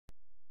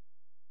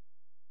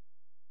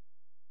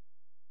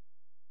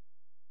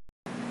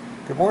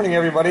Good morning,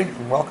 everybody,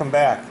 and welcome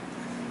back.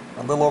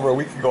 A little over a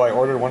week ago, I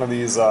ordered one of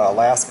these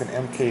Alaskan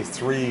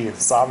MK III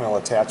sawmill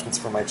attachments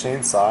for my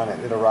chainsaw,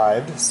 and it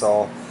arrived.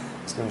 So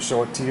I'm just going to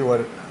show it to you what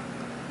it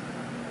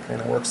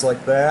kind of works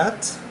like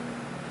that.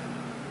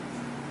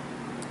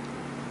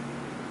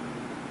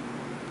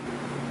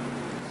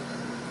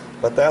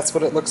 But that's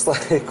what it looks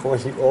like when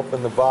you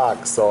open the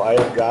box. So I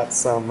have got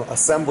some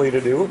assembly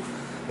to do.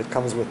 It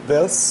comes with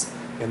this,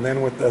 and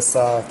then with this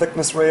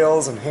thickness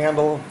rails and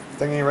handle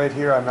thingy right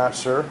here, I'm not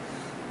sure.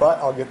 But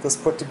I'll get this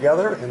put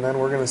together, and then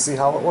we're going to see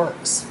how it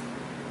works.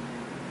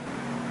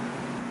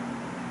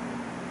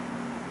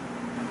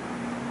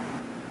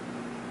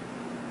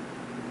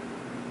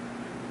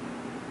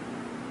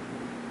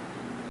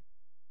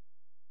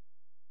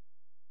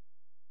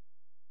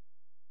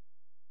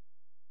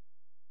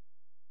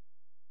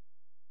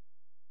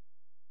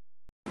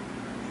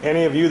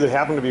 Any of you that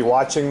happen to be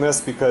watching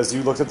this because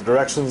you looked at the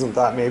directions and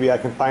thought maybe I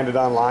can find it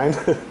online,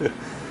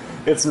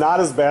 it's not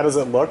as bad as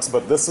it looks,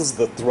 but this is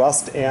the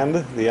thrust end,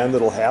 the end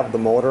that'll have the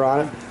motor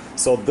on it.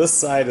 So this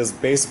side is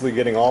basically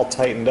getting all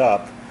tightened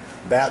up.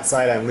 That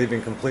side I'm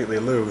leaving completely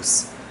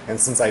loose. And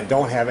since I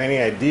don't have any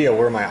idea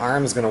where my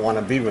arm is going to want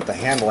to be with the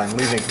handle, I'm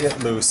leaving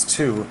it loose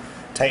too,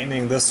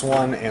 tightening this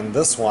one and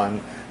this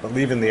one, but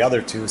leaving the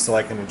other two so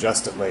I can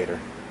adjust it later.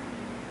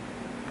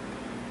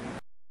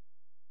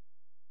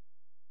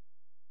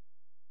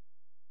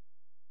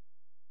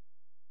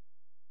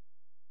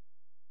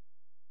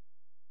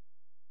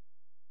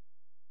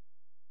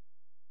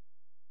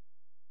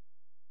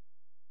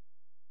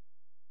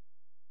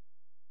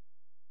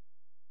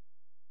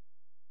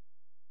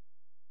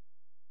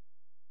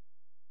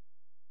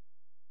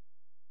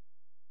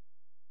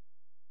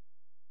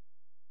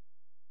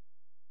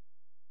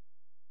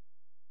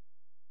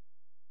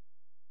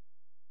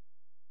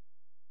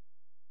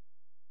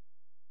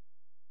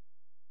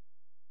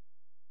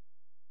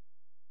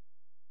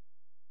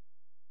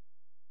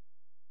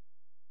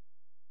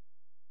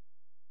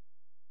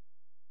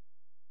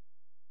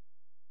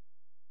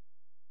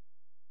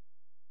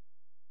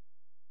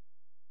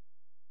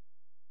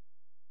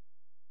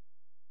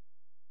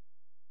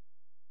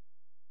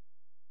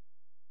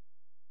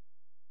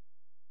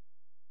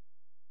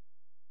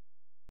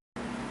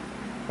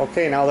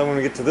 Okay, now then when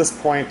we get to this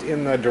point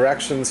in the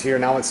directions here,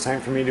 now it's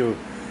time for me to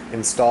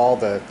install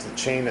the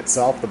chain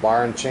itself, the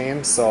bar and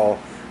chain. So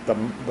the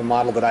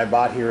model that I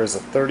bought here is a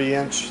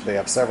 30-inch. They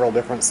have several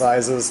different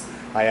sizes.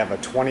 I have a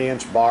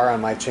 20-inch bar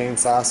on my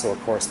chainsaw, so of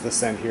course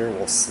this end here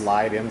will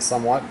slide in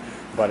somewhat.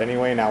 But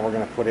anyway, now we're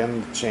going to put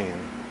in the chain.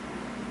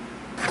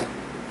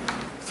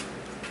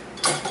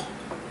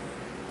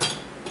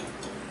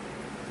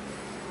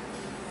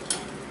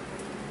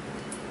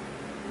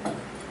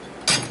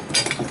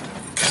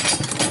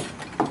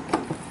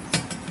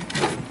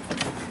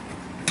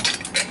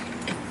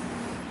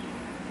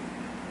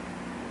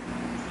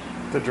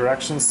 The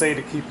directions say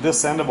to keep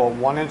this end about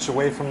 1 inch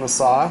away from the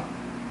saw.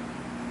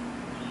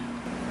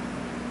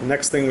 The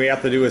next thing we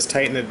have to do is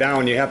tighten it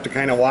down. You have to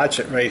kind of watch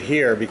it right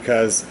here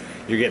because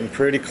you're getting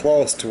pretty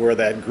close to where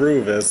that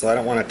groove is, so I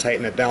don't want to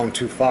tighten it down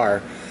too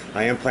far.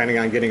 I am planning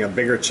on getting a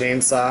bigger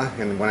chainsaw,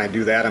 and when I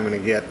do that I'm going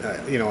to get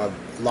a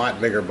lot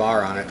bigger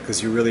bar on it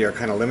because you really are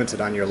kind of limited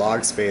on your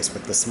log space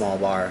with the small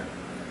bar.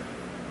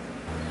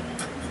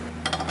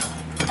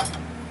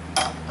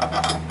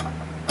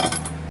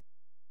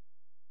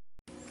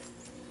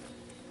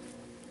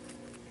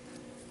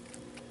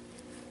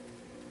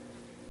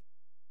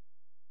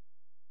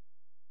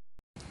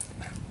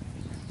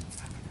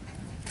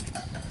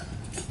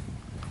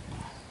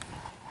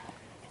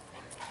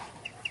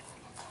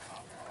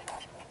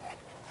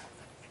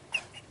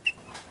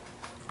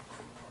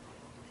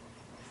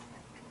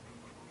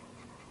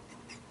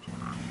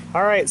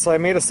 Alright, so I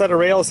made a set of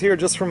rails here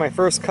just for my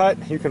first cut.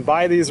 You can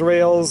buy these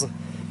rails,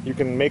 you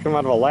can make them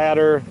out of a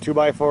ladder,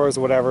 2x4s,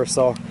 whatever.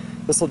 So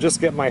this will just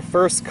get my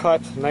first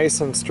cut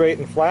nice and straight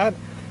and flat,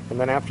 and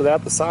then after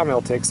that the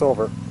sawmill takes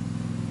over.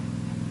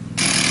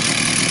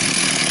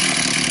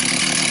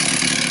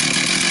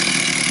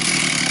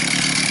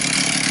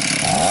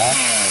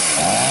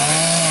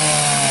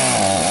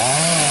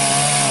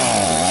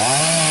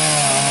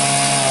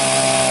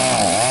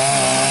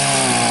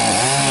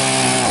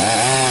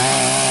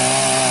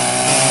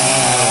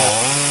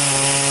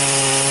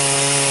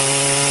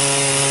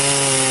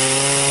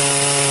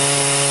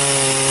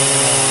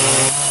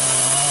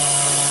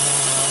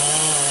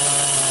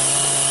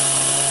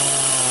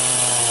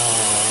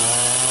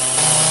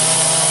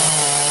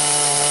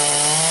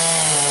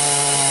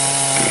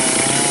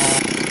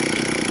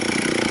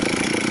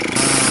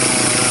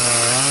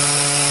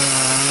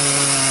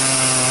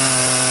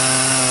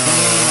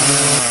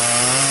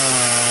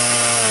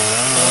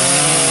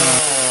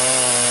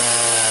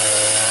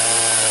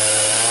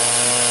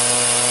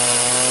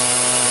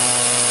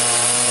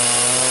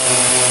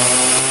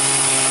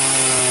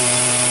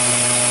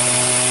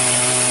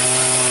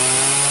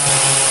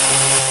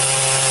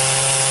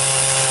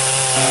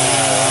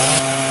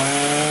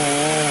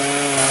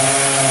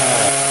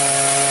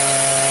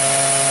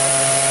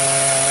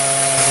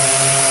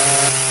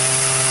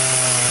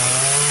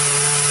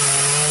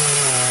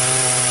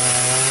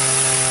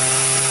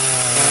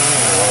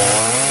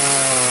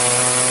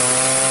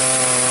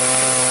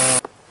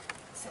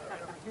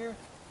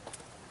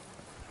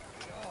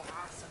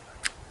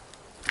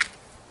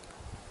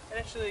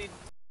 Actually.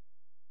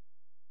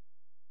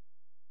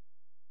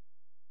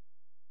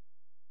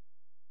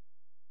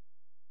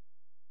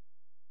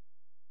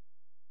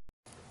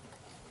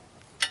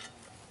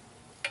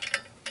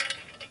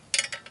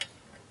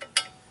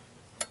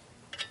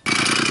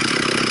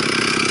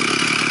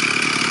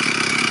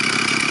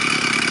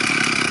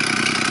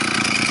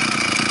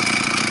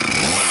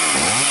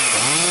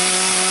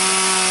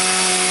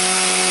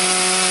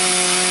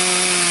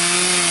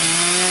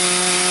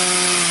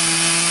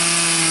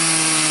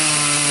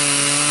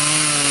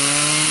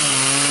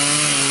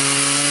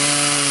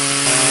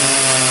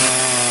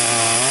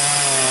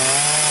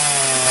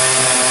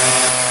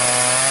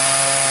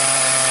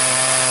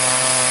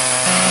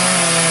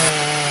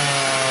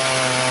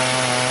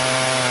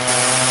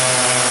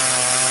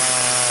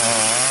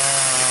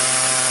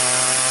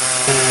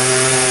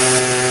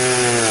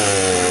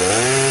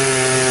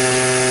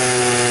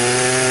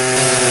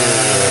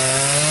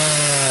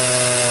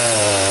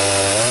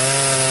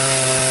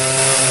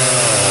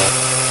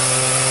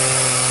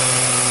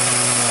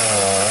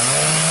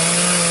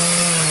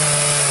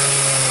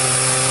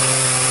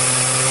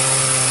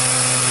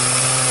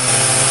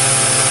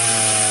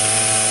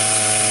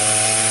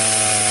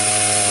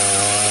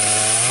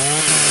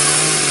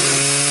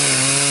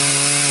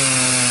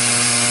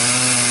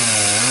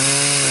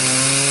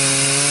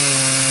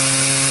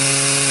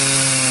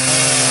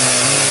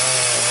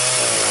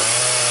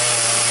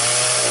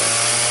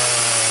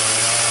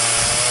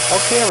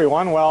 Okay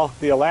everyone, well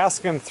the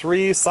Alaskan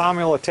III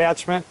sawmill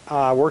attachment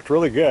worked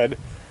really good.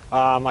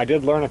 I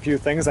did learn a few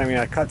things. I mean,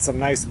 I cut some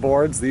nice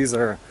boards. These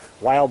are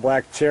wild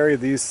black cherry,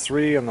 these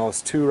three and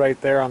those two right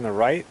there on the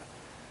right.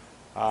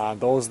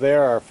 Those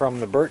there are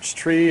from the birch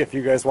tree. If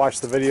you guys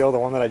watched the video, the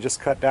one that I just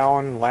cut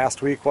down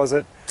last week, was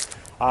it?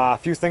 A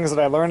few things that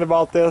I learned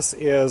about this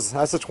is,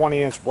 that's a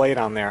 20-inch blade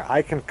on there.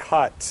 I can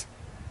cut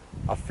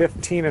a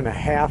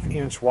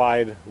 15.5-inch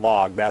wide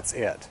log, that's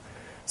it.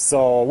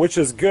 So, which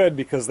is good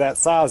because that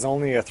saw is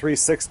only a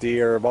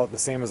 360 or about the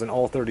same as an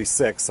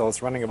 036, so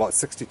it's running about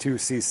 62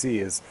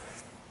 cc's.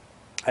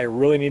 I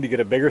really need to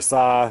get a bigger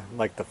saw,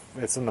 like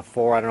it's in the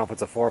 4, I don't know if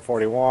it's a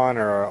 441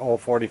 or a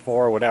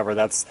 044 or whatever,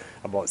 that's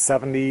about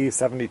 70,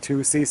 72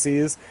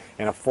 cc's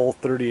and a full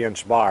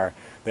 30-inch bar.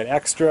 That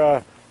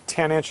extra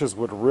 10 inches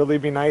would really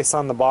be nice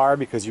on the bar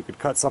because you could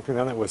cut something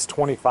then that was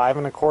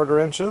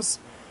 25.25 inches.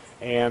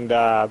 And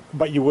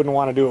but you wouldn't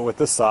want to do it with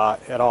this saw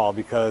at all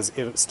because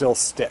it still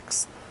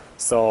sticks.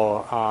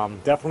 So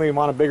definitely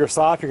want a bigger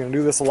saw if you're going to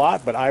do this a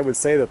lot, but I would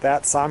say that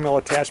that sawmill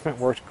attachment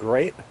worked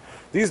great.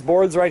 These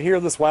boards right here,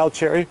 this wild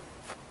cherry,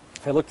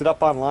 I looked it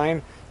up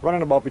online,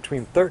 running about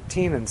between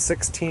 $13 and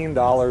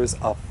 $16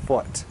 a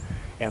foot.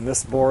 And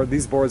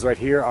these boards right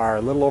here are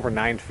a little over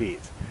 9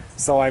 feet.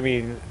 So I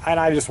mean, and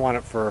I just want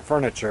it for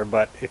furniture,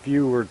 but if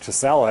you were to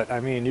sell it, I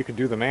mean, you could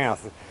do the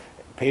math.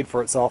 Paid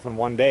for itself in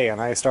one day, and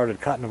I started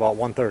cutting about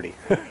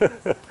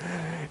 1:30.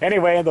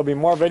 Anyway, there'll be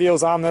more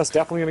videos on this.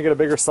 Definitely going to get a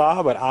bigger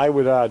saw, but I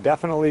would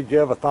definitely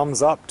give a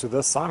thumbs up to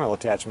this sawmill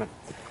attachment.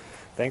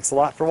 Thanks a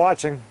lot for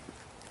watching.